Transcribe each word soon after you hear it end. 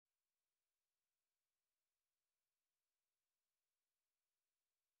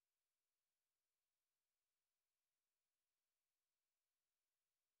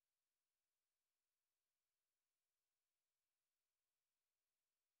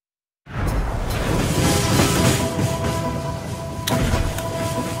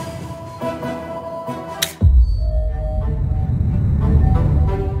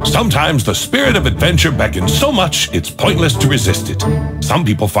Sometimes the spirit of adventure beckons so much it's pointless to resist it. Some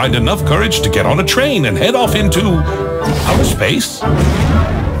people find enough courage to get on a train and head off into outer space.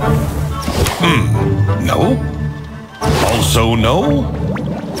 No. Also no.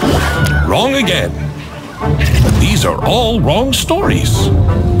 Wrong again. These are all wrong stories.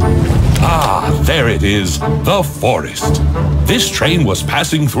 Ah, there it is, the forest. This train was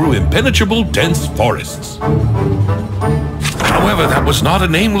passing through impenetrable, dense forests. However, that was not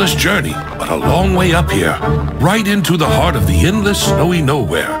an aimless journey, but a long way up here, right into the heart of the endless, snowy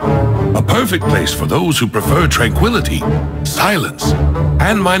nowhere. A perfect place for those who prefer tranquility, silence,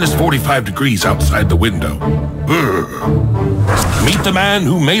 and minus 45 degrees outside the window. Meet the man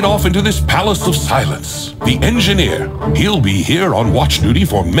who made off into this palace of silence, the engineer. He'll be here on watch duty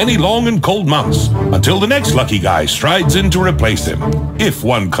for many long and cold months, until the next lucky guy strides in to replace him. If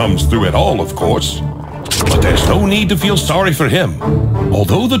one comes through at all, of course. But there's no need to feel sorry for him.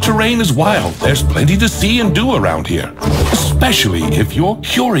 Although the terrain is wild, there's plenty to see and do around here, especially if you're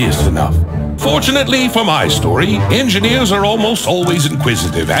curious enough. Fortunately for my story, engineers are almost always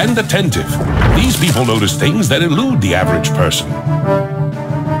inquisitive and attentive. These people notice things that elude the average person.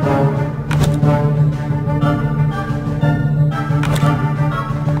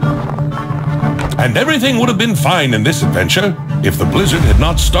 And everything would have been fine in this adventure if the blizzard had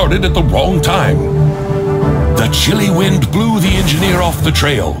not started at the wrong time. The chilly wind blew the engineer off the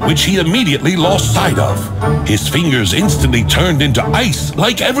trail, which he immediately lost sight of. His fingers instantly turned into ice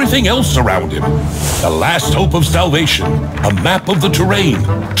like everything else around him. The last hope of salvation, a map of the terrain,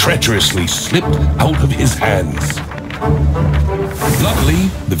 treacherously slipped out of his hands. Luckily,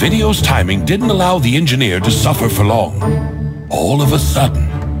 the video's timing didn't allow the engineer to suffer for long. All of a sudden,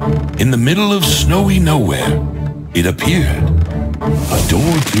 in the middle of snowy nowhere, it appeared. A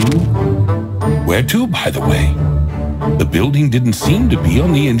door to... Where to, by the way? The building didn't seem to be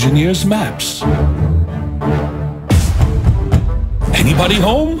on the engineer's maps. Anybody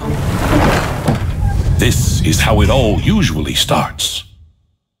home? This is how it all usually starts.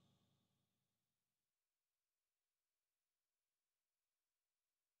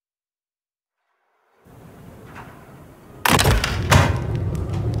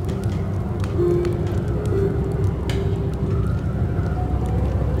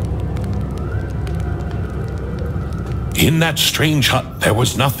 In that strange hut, there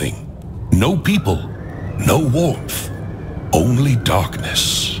was nothing. No people, no warmth, only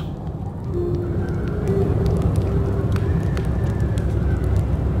darkness.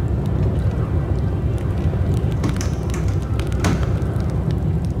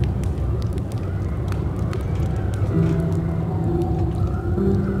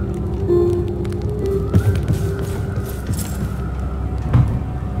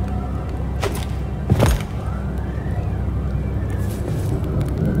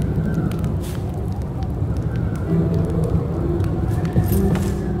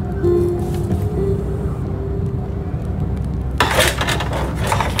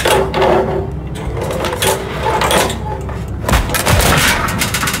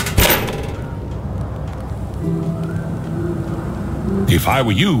 If I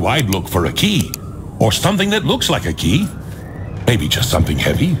were you, I'd look for a key. Or something that looks like a key. Maybe just something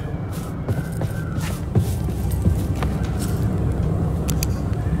heavy.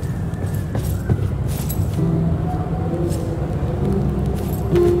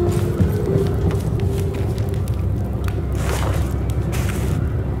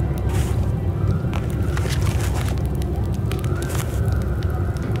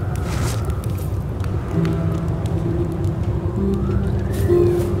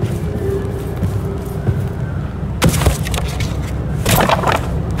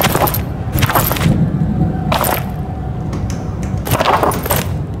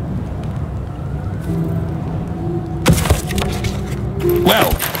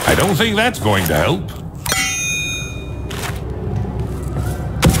 Well, I don't think that's going to help.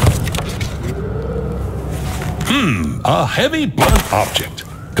 A heavy blunt object.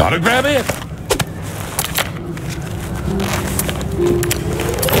 Gotta grab it.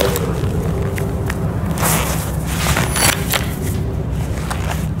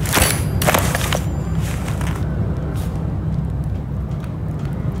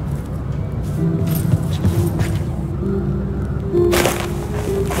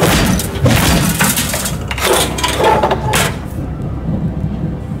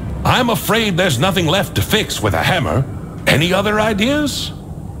 I'm afraid there's nothing left to fix with a hammer. Any other ideas?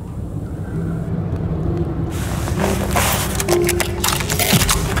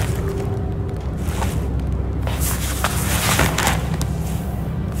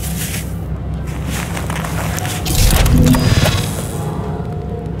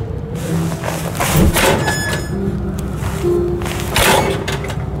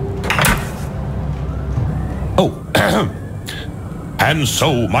 And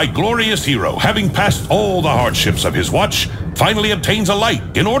so, my glorious hero, having passed all the hardships of his watch, finally obtains a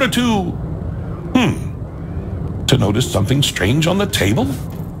light in order to... to notice something strange on the table?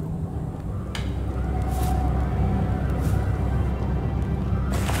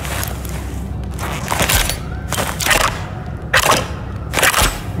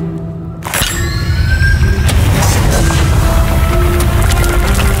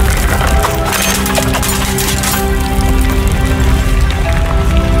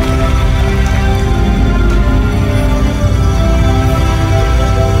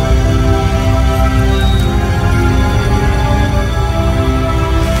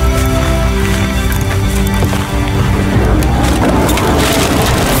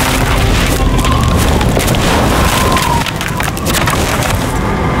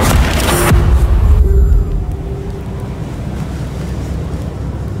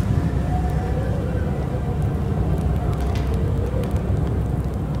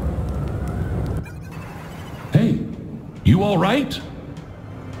 You all right?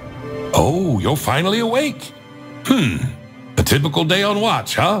 Oh, you're finally awake. A typical day on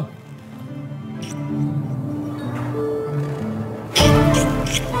watch, huh?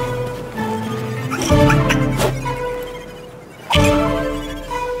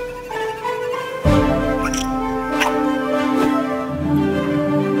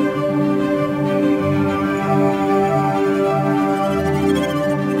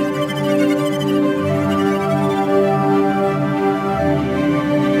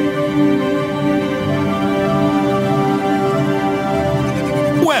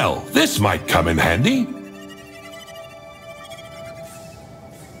 This might come in handy.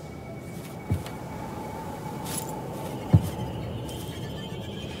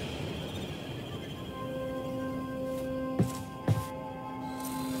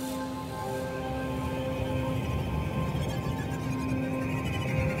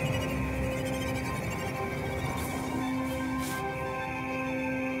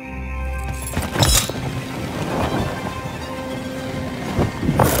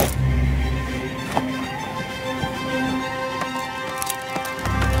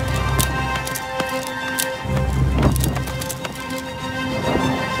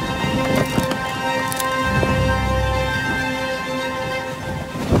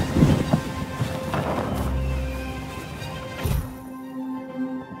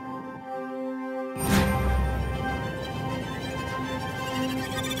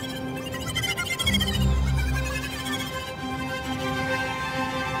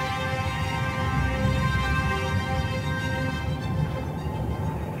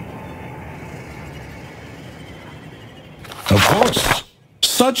 Of course,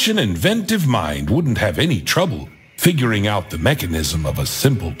 such an inventive mind wouldn't have any trouble figuring out the mechanism of a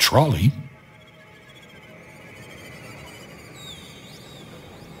simple trolley.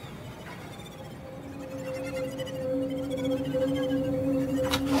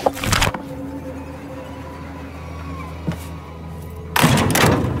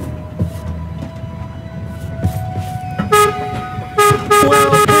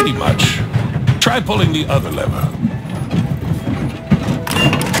 Well, pretty much. Try pulling the other lever.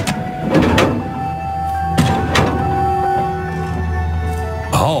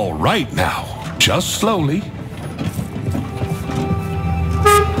 All right now, just slowly.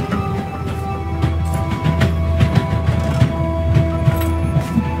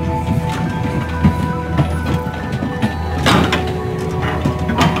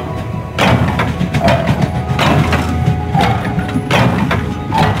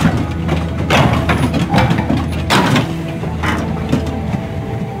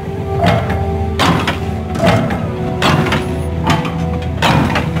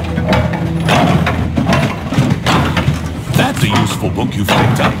 Book you've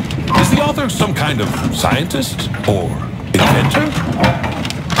picked up. Is the author some kind of scientist or inventor?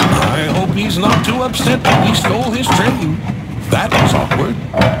 I hope he's not too upset that we stole his train. That was awkward.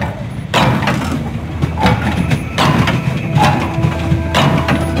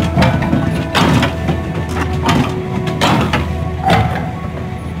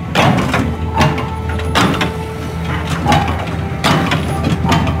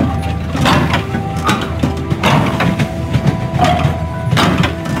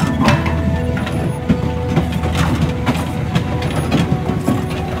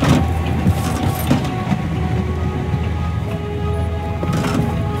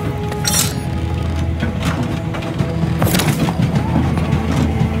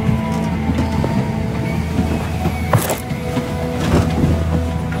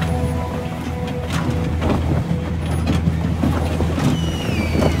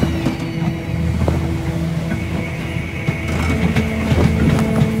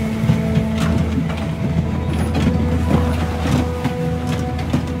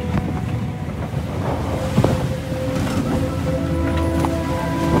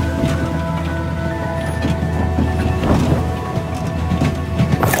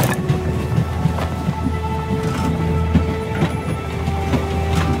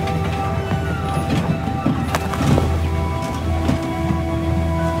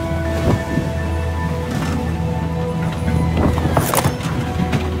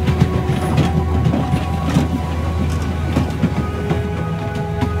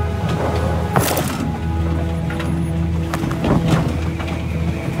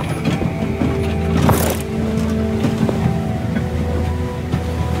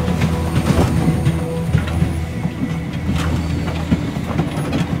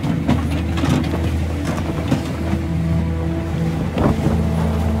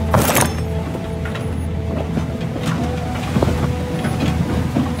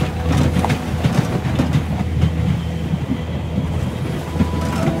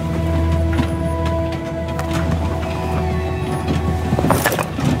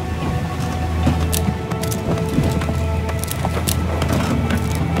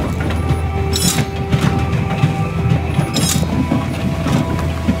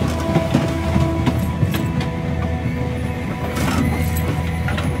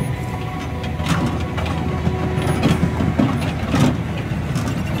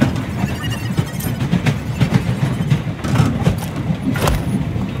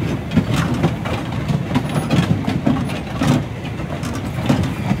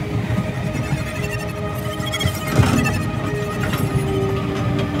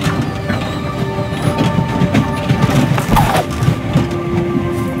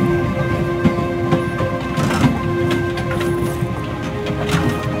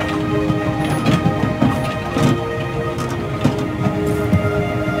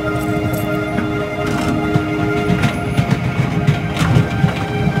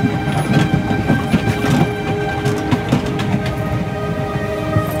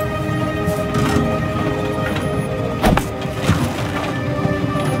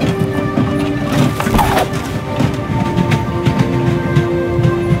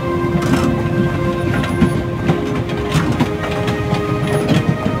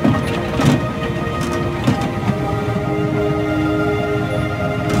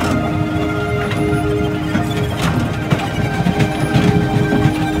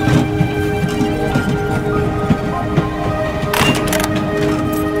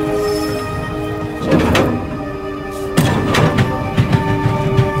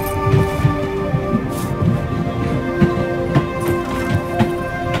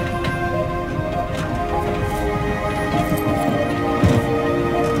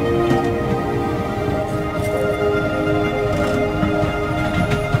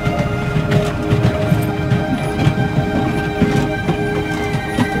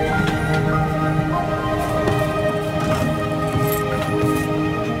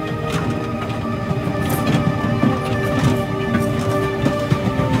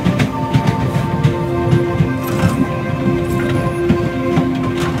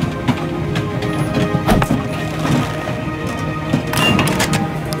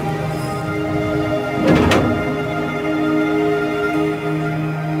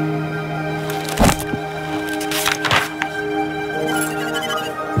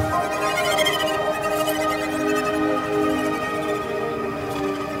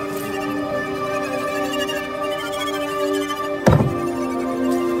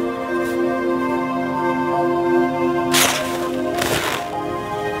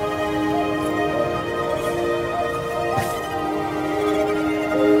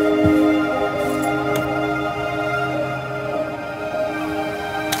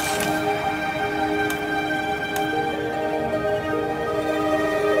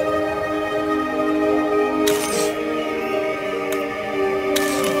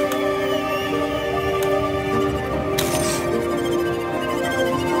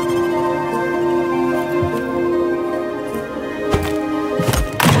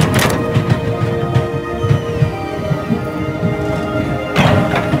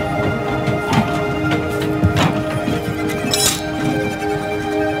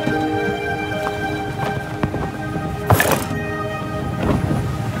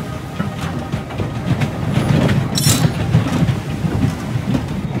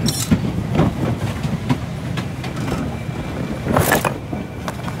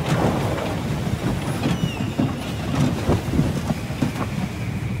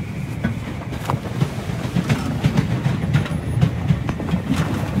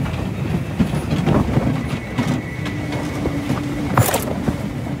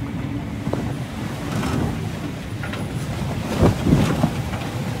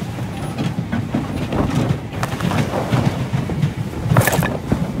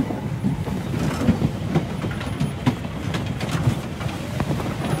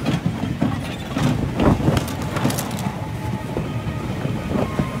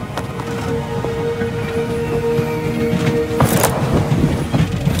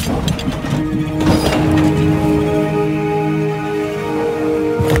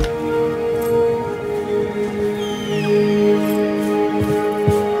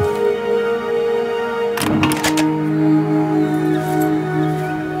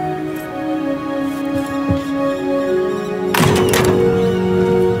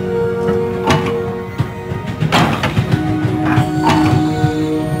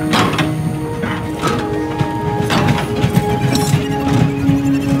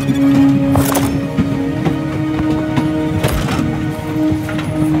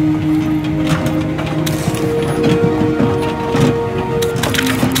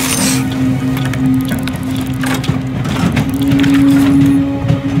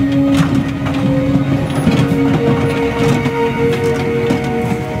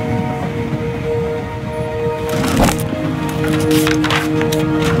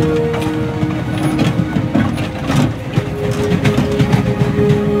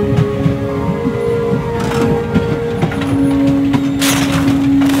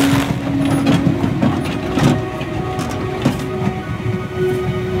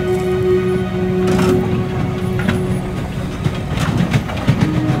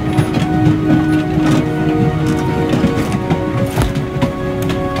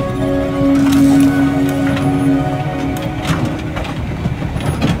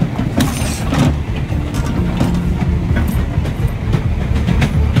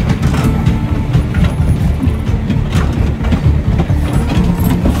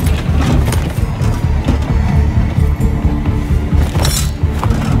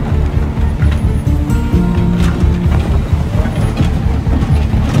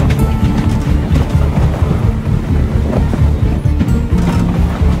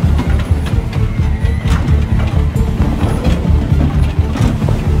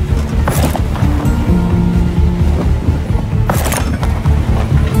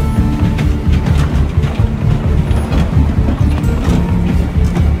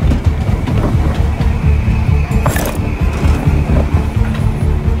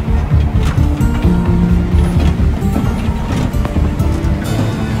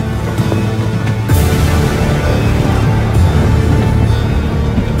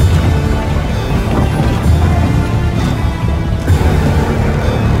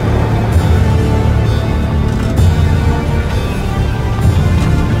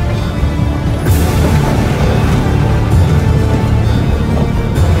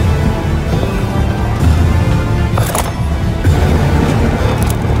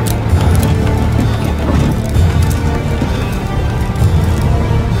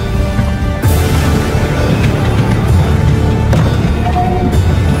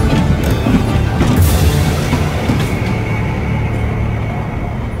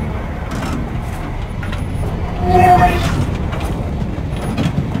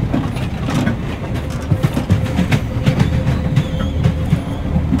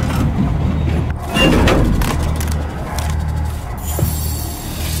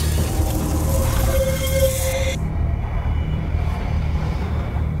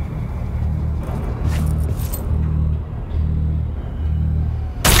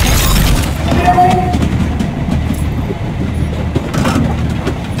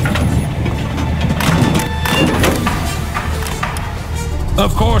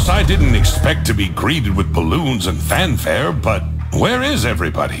 Of course, I didn't expect to be greeted with balloons and fanfare, but where is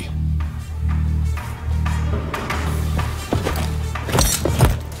everybody?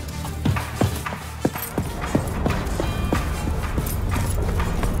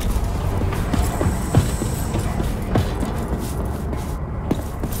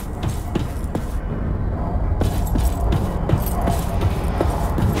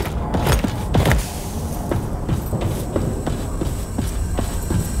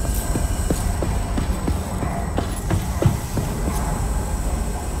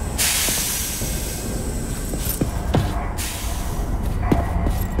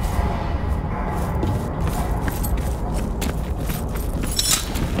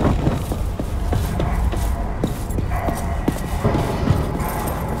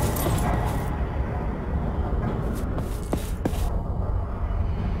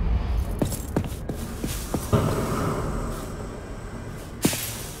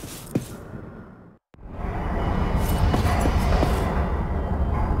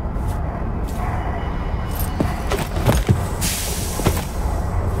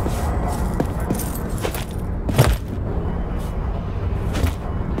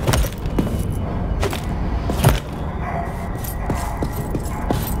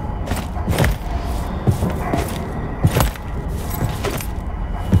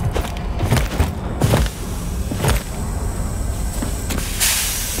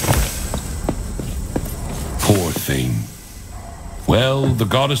 Well, the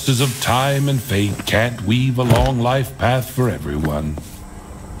goddesses of time and fate can't weave a long life path for everyone.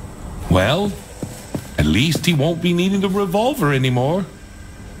 Well, at least he won't be needing a revolver anymore.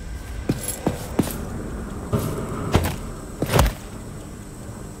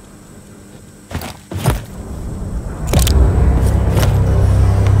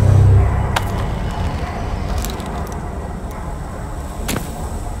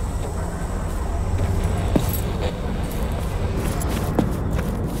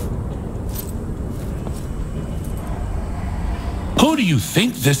 Who do you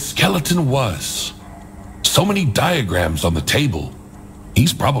think this skeleton was? So many diagrams on the table.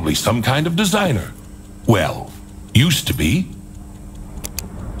 He's probably some kind of designer. Well, used to be.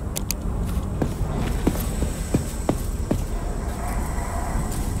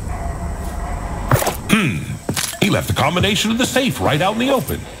 He left the combination of the safe right out in the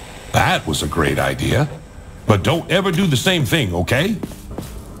open. That was a great idea. But don't ever do the same thing, okay?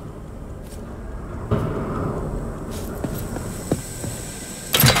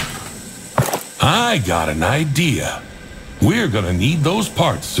 I got an idea. We're gonna need those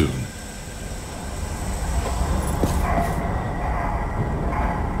parts soon.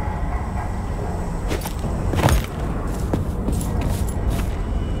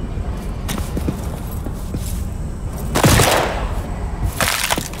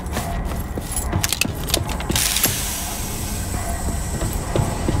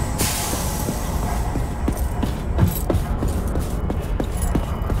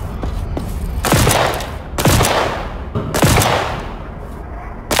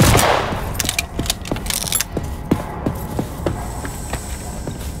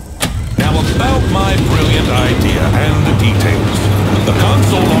 My brilliant idea and the details. The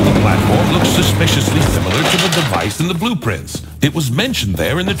console on the platform looks suspiciously similar to the device in the blueprints. It was mentioned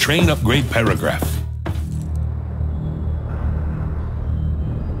there in the train upgrade paragraph.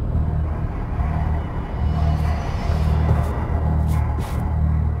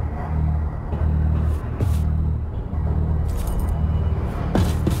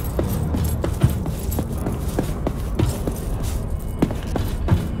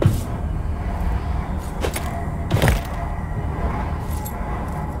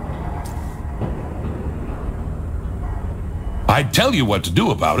 I'd tell you what to do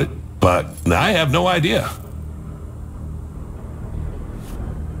about it, but I have no idea.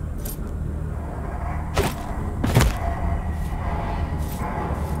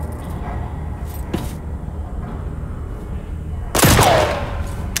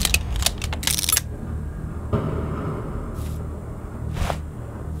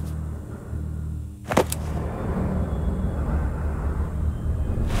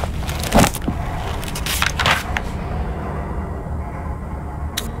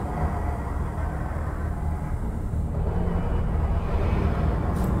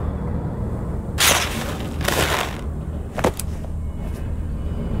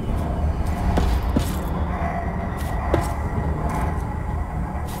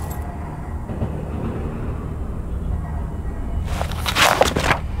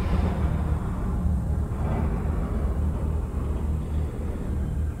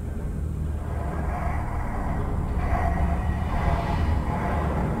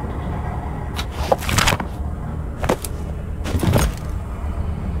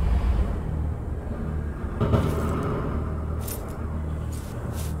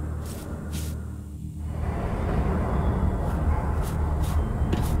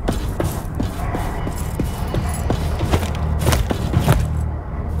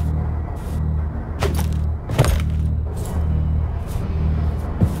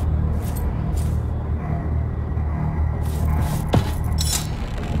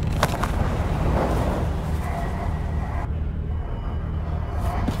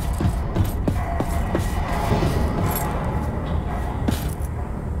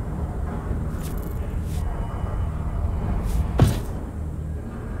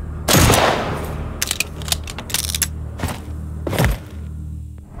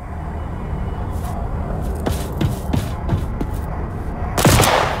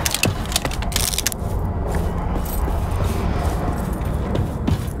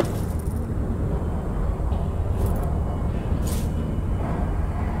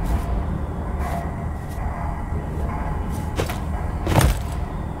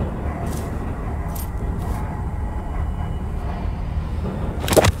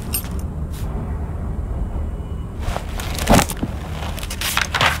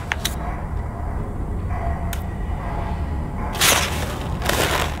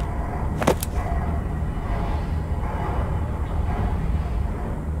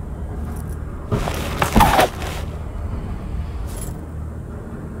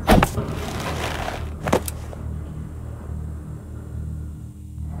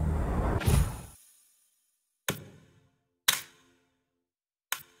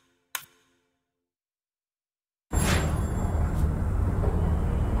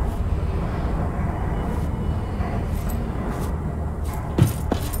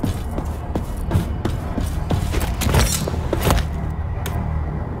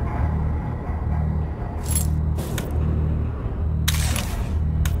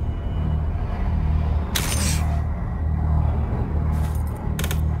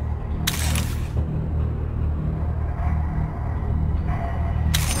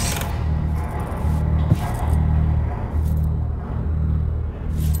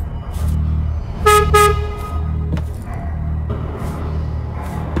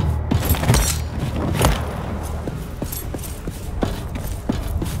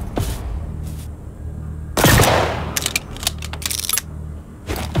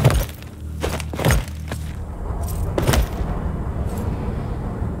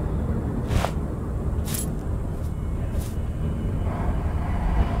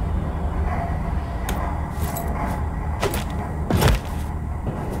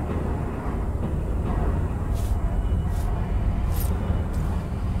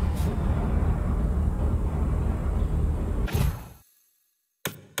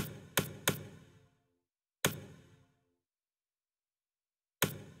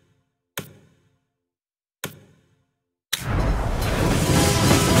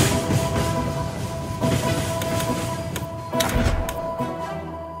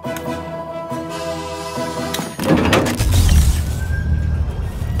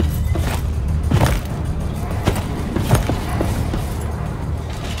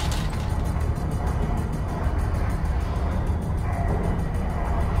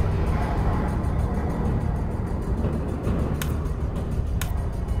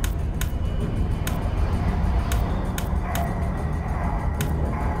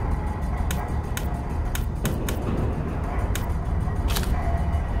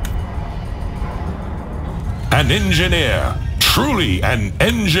 an engineer. Truly an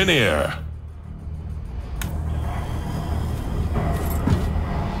engineer.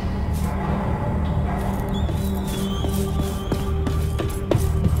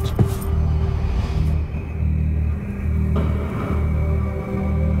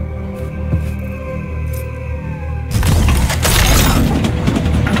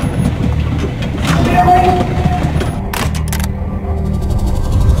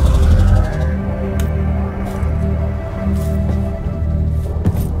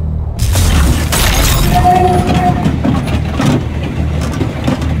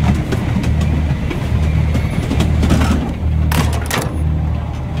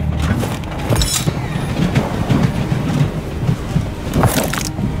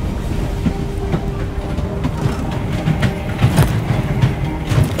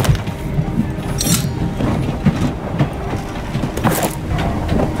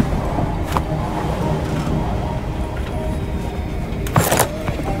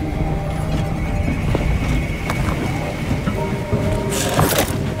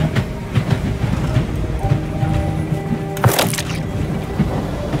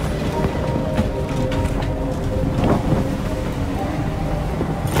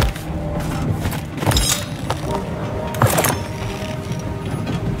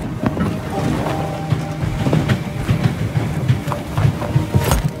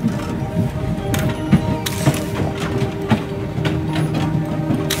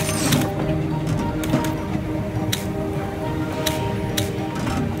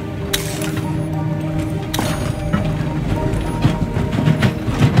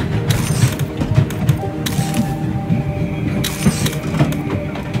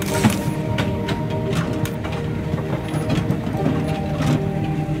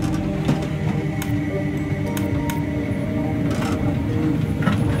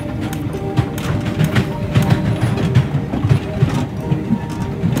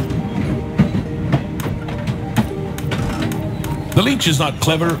 The leech is not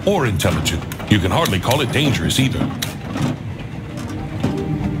clever or intelligent. You can hardly call it dangerous either.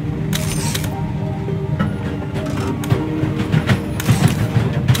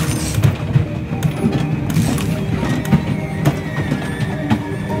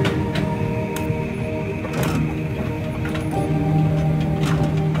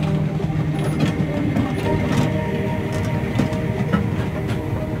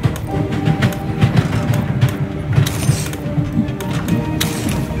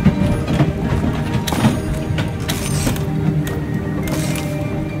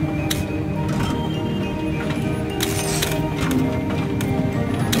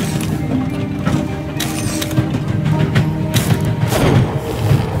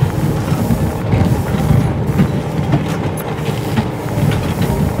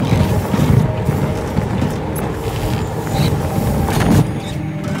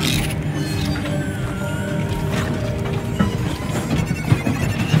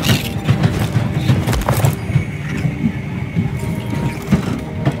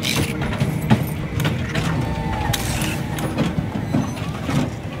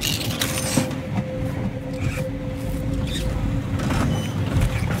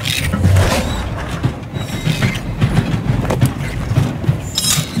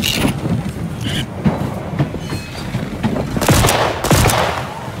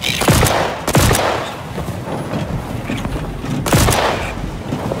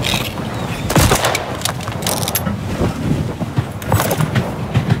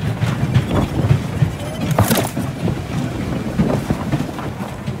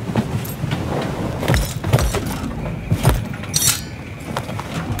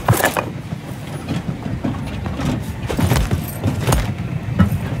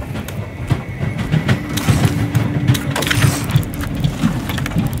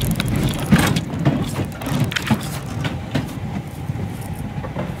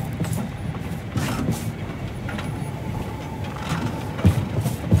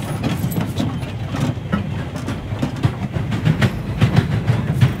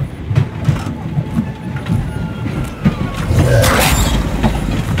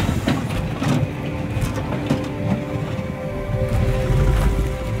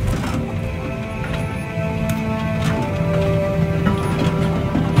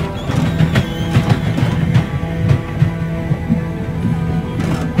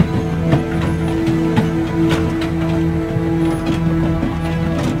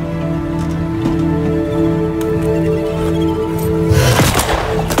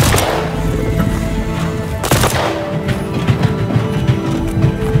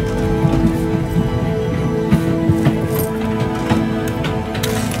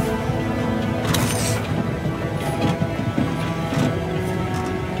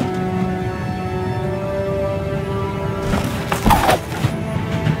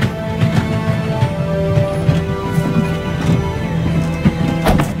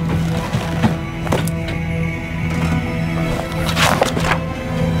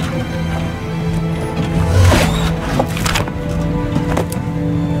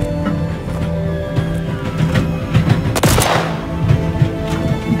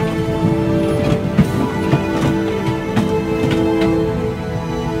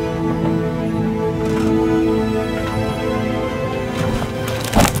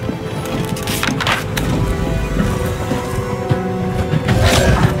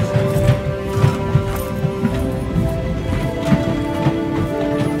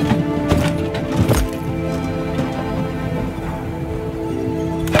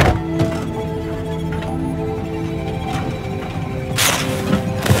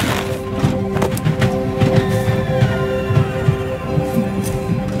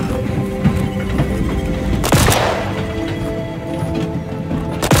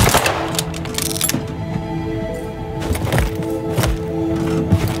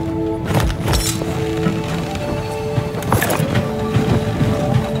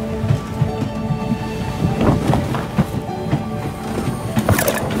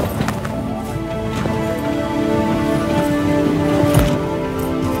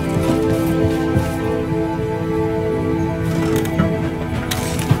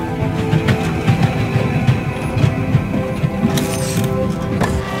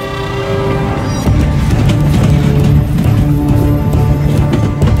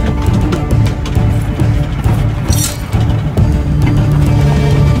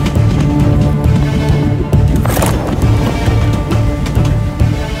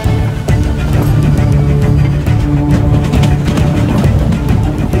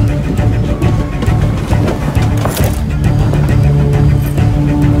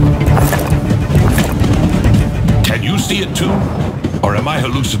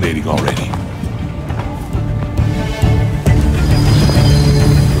 hallucinating already.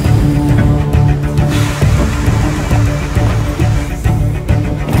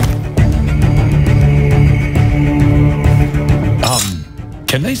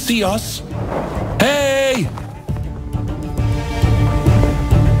 Can they see us? Hey!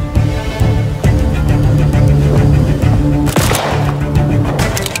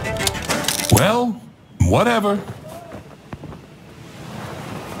 Well, whatever.